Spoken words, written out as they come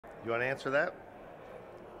You want to answer that?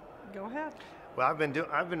 Go ahead. Well,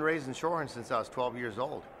 I've been raising Shorehorns since I was 12 years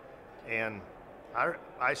old, and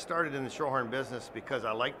I started in the Shorthorn business because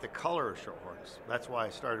I liked the color of Shorthorns. That's why I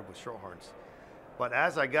started with Shorthorns. But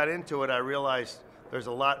as I got into it, I realized there's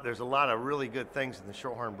a lot of really good things in the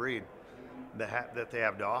Shorthorn breed that they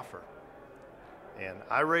have to offer, and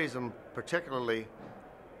I raise them particularly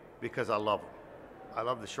because I love them. I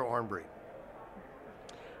love the Shorthorn breed.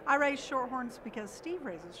 I raise Shorthorns because Steve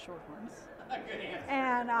raises Shorthorns.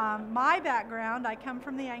 And my background, I come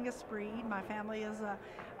from the Angus breed. My family is a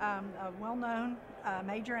well-known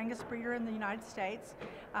major Angus breeder in the United States.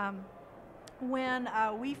 When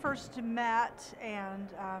we first met and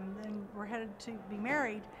then we're headed to be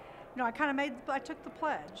married, you know, I took the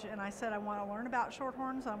pledge and I said I want to learn about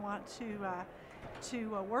Shorthorns. I want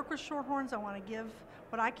to work with Shorthorns. I want to give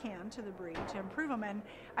what I can to the breed to improve them. And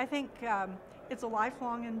I think it's a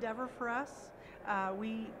lifelong endeavor for us.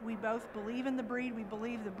 We both believe in the breed. We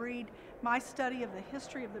believe the breed. My study of the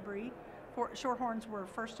history of the breed, Shorthorns were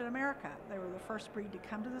first in America. They were the first breed to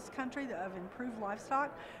come to this country of improved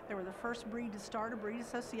livestock. They were the first breed to start a breed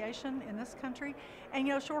association in this country. And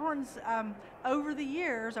you know, Shorthorns, over the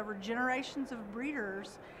years, over generations of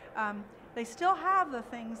breeders, they still have the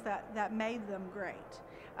things that made them great.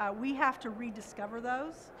 We have to rediscover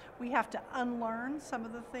those. We have to unlearn some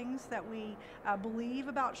of the things that we believe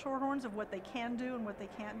about Shorthorns, of what they can do and what they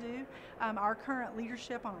can't do. Our current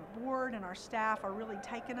leadership on our board and our staff are really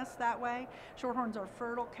taking us that way. Shorthorns are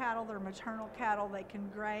fertile cattle, they're maternal cattle, they can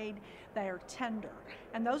grade, they are tender.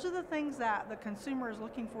 And those are the things that the consumer is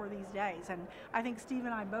looking for these days. And I think Steve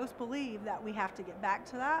and I both believe that we have to get back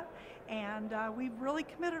to that. And we've really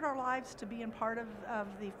committed our lives to being part of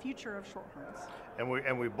the future of Shorthorns.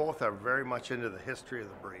 And we both are very much into the history of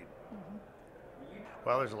the breed. Mm-hmm.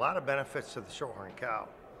 Well, there's a lot of benefits to the Shorthorn cow.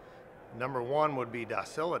 Number one would be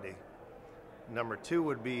docility. Number two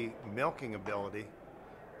would be milking ability.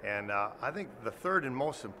 And I think the third and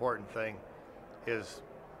most important thing is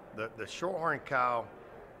the Shorthorn cow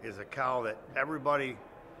is a cow that everybody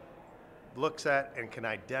looks at and can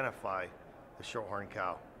identify the Shorthorn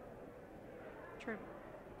cow. True.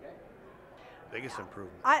 Biggest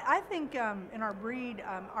improvement. I think in our breed,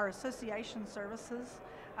 our association services,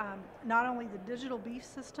 not only the digital beef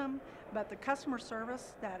system, but the customer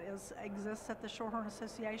service that exists at the Shorthorn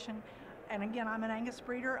Association. And again, I'm an Angus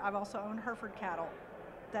breeder. I've also owned Hereford cattle.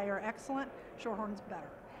 They are excellent. Shorthorn's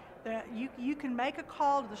better. You can make a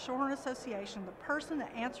call to the Shorthorn Association. The person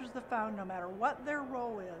that answers the phone, no matter what their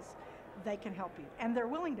role is, they can help you, and they're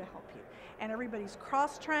willing to help you. And everybody's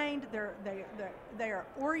cross-trained. They are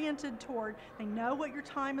oriented toward. They know what your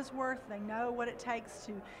time is worth. They know what it takes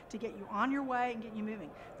to get you on your way and get you moving.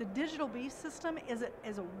 The digital beef system is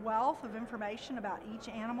a wealth of information about each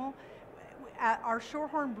animal. Our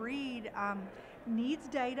Shorthorn breed needs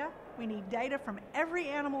data. We need data from every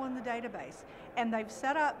animal in the database, and they've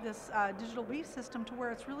set up this digital beef system to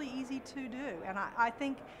where it's really easy to do. And I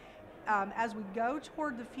think. As we go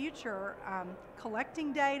toward the future,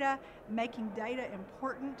 collecting data, making data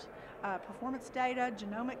important, performance data,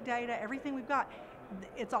 genomic data, everything we've got,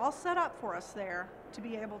 it's all set up for us there to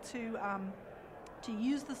be able to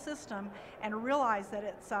use the system and realize that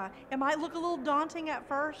it might look a little daunting at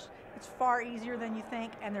first. It's far easier than you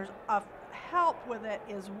think, and there's help with it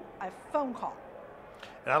is a phone call.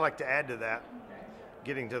 And I'd like to add to that,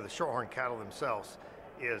 getting to the Shorthorn cattle themselves,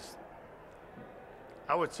 is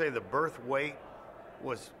I would say the birth weight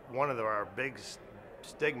was one of our big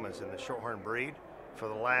stigmas in the Shorthorn breed for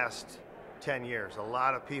the last 10 years. A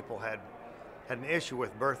lot of people had an issue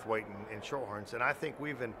with birth weight in Shorthorns, and I think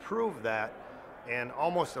we've improved that and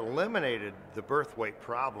almost eliminated the birth weight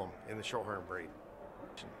problem in the Shorthorn breed.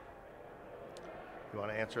 You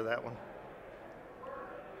want to answer that one?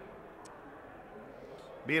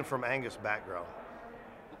 Being from Angus background.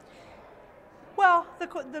 Well,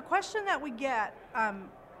 the question that we get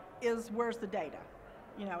is, where's the data?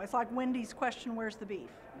 You know, it's like Wendy's question, where's the beef?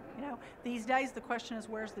 You know, these days the question is,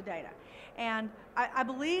 where's the data? And I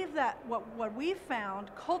believe that what we've found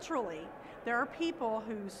culturally, there are people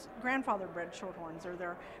whose grandfather bred Shorthorns or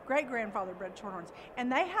their great-grandfather bred Shorthorns,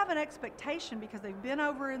 and they have an expectation because they've been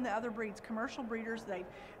over in the other breeds, commercial breeders,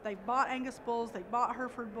 they've bought Angus bulls, they've bought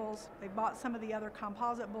Hereford bulls, they've bought some of the other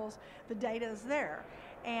composite bulls, the data is there.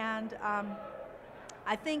 And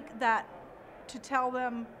I think that to tell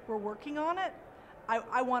them we're working on it,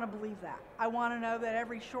 I want to believe that. I want to know that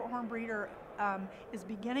every Shorthorn breeder is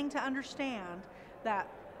beginning to understand that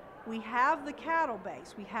We have the cattle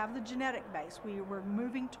base, we have the genetic base. We're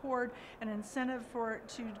moving toward an incentive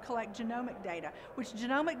to collect genomic data, which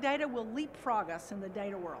genomic data will leapfrog us in the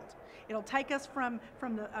data world. It'll take us from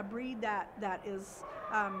a breed that is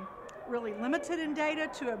really limited in data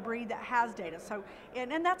to a breed that has data. So,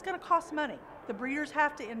 and that's going to cost money. The breeders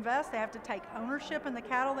have to invest, they have to take ownership in the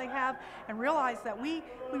cattle they have and realize that we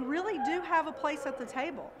really do have a place at the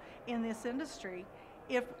table in this industry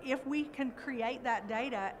if we can create that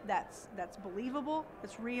data that's believable,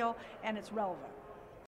 it's real, and it's relevant.